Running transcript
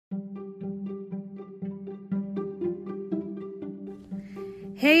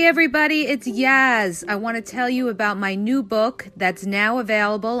Hey everybody, it's Yaz. I want to tell you about my new book that's now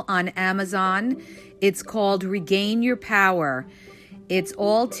available on Amazon. It's called Regain Your Power. It's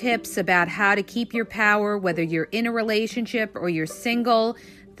all tips about how to keep your power, whether you're in a relationship or you're single,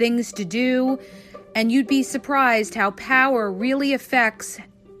 things to do. And you'd be surprised how power really affects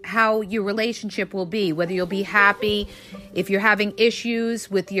how your relationship will be, whether you'll be happy. If you're having issues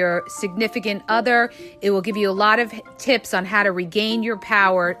with your significant other, it will give you a lot of tips on how to regain your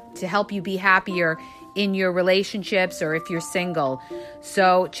power to help you be happier in your relationships or if you're single.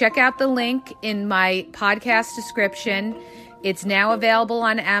 So check out the link in my podcast description. It's now available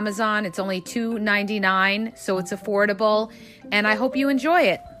on Amazon. It's only $2.99, so it's affordable, and I hope you enjoy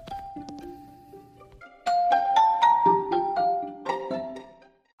it.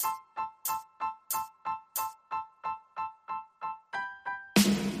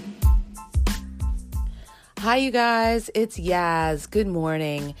 Hi, you guys. It's Yaz. Good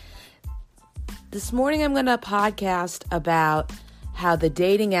morning. This morning, I'm going to podcast about how the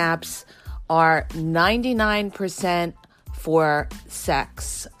dating apps are 99% for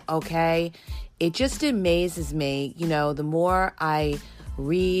sex, okay? It just amazes me, the more I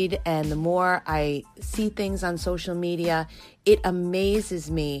read and the more I see things on social media, it amazes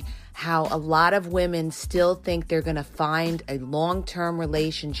me how a lot of women still think they're going to find a long-term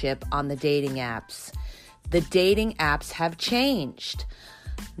relationship on the dating apps. The dating apps have changed.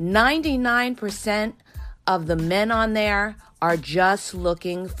 99% of the men on there are just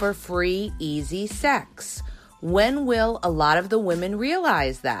looking for free, easy sex. When will a lot of the women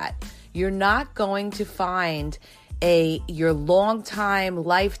realize that? You're not going to find your longtime,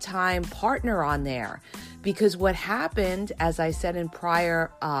 lifetime partner on there. Because what happened, as I said in prior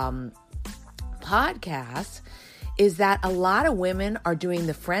podcasts, is that a lot of women are doing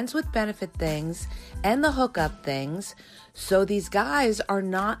the friends with benefit things and the hookup things. So these guys are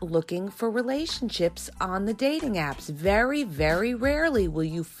not looking for relationships on the dating apps. Very, very rarely will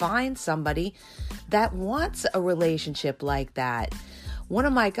you find somebody that wants a relationship like that. One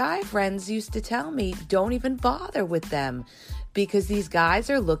of my guy friends used to tell me, don't even bother with them because these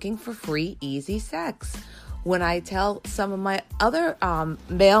guys are looking for free, easy sex. When I tell some of my other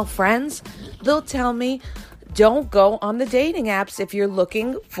male friends, they'll tell me, don't go on the dating apps if you're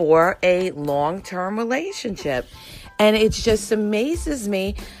looking for a long-term relationship. And it just amazes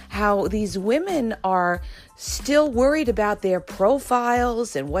me how these women are still worried about their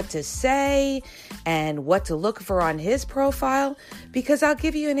profiles and what to say and what to look for on his profile. Because I'll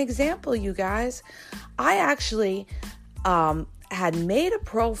give you an example, you guys. I actually had made a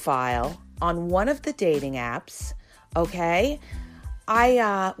profile on one of the dating apps, okay?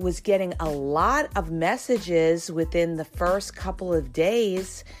 I was getting a lot of messages within the first couple of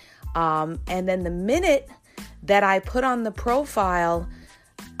days. And then the minute that I put on the profile,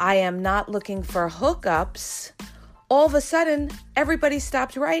 I am not looking for hookups, all of a sudden, everybody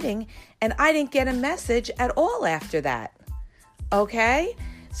stopped writing and I didn't get a message at all after that. Okay?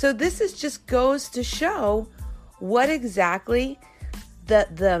 So this just goes to show what exactly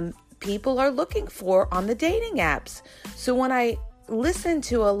the people are looking for on the dating apps. So when I listen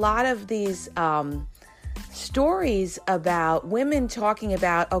to a lot of these stories about women talking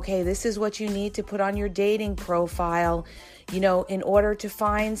about, okay, this is what you need to put on your dating profile, in order to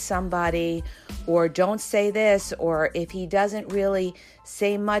find somebody, or don't say this, or if he doesn't really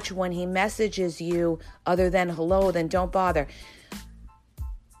say much when he messages you other than hello, then don't bother.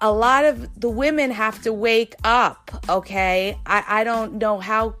 A lot of the women have to wake up, okay? I don't know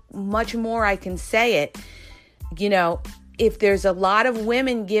how much more I can say it. If there's a lot of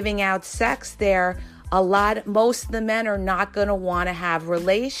women giving out sex there, most of the men are not going to want to have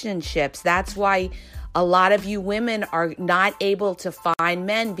relationships. That's why a lot of you women are not able to find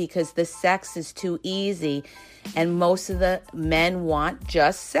men because the sex is too easy. And most of the men want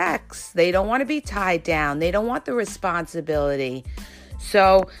just sex. They don't want to be tied down. They don't want the responsibility.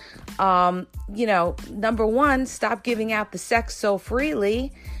 So, number one, stop giving out the sex so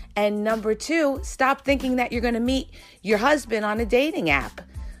freely. And number two, stop thinking that you're going to meet your husband on a dating app.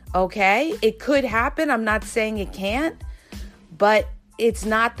 Okay? It could happen. I'm not saying it can't, but it's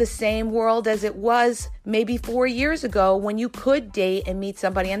not the same world as it was maybe 4 years ago when you could date and meet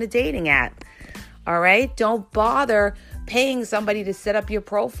somebody on a dating app. All right? Don't bother paying somebody to set up your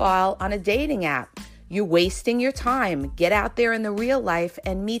profile on a dating app. You're wasting your time. Get out there in the real life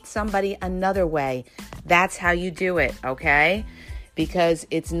and meet somebody another way. That's how you do it, okay? Because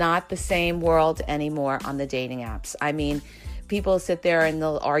it's not the same world anymore on the dating apps. I mean, people sit there and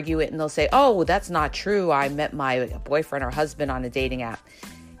they'll argue it and they'll say, oh, that's not true. I met my boyfriend or husband on a dating app.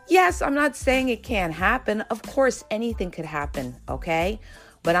 Yes, I'm not saying it can't happen. Of course, anything could happen, okay?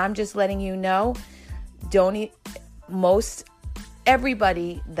 But I'm just letting you know,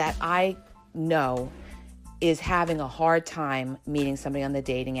 everybody that I know is having a hard time meeting somebody on the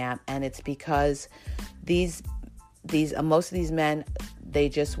dating app, and it's because most of these men, they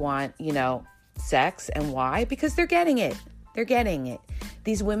just want, sex. And why? Because they're getting it.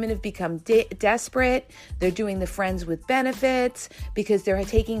 These women have become desperate. They're doing the friends with benefits because they're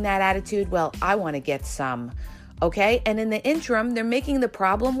taking that attitude, well, I want to get some. Okay? And in the interim, they're making the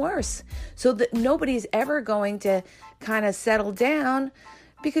problem worse. So that nobody's ever going to kind of settle down,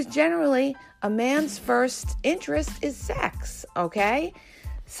 because generally a man's first interest is sex. Okay?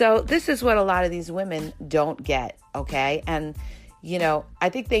 So this is what a lot of these women don't get. Okay? And, I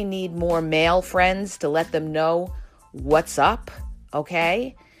think they need more male friends to let them know what's up.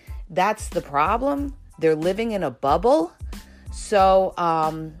 Okay? That's the problem. They're living in a bubble. So,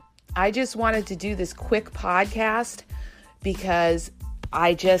 I just wanted to do this quick podcast because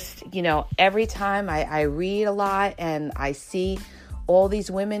I just, every time I read a lot and I see all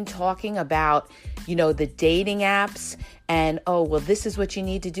these women talking about, the dating apps and, oh, well, this is what you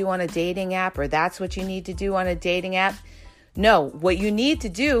need to do on a dating app, or that's what you need to do on a dating app. No, what you need to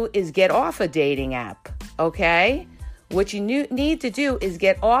do is get off a dating app, okay? What you need to do is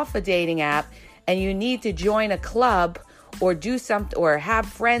get off a dating app, and you need to join a club or do something, or have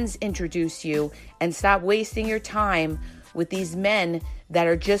friends introduce you, and stop wasting your time with these men that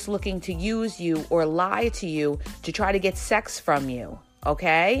are just looking to use you or lie to you to try to get sex from you,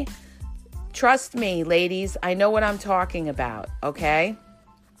 okay? Trust me, ladies, I know what I'm talking about, okay?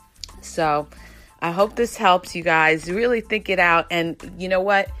 So I hope this helps you guys. Really think it out. And you know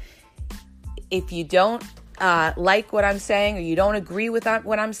what? If you don't like what I'm saying, or you don't agree with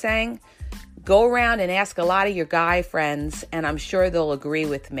what I'm saying, go around and ask a lot of your guy friends, and I'm sure they'll agree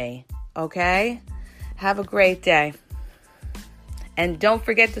with me. Okay? Have a great day. And don't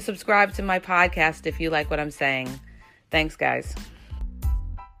forget to subscribe to my podcast if you like what I'm saying. Thanks, guys.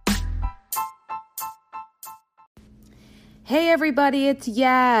 Hey everybody, it's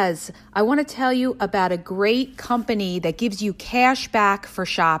Yaz. I want to tell you about a great company that gives you cash back for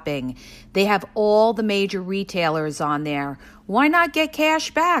shopping. They have all the major retailers on there. Why not get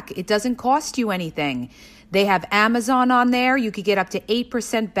cash back? It doesn't cost you anything. They have Amazon on there. You could get up to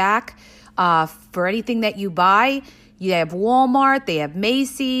 8% back for anything that you buy. You have Walmart, they have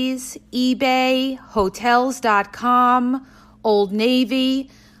Macy's, eBay, Hotels.com, Old Navy,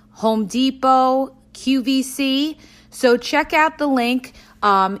 Home Depot, QVC. So check out the link.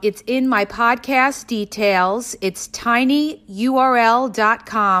 It's in my podcast details. It's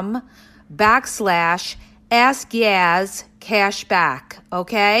tinyurl.com/AskYazCashback.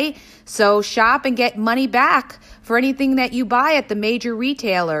 Okay? So shop and get money back for anything that you buy at the major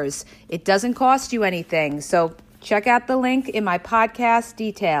retailers. It doesn't cost you anything. So check out the link in my podcast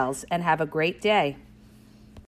details and have a great day.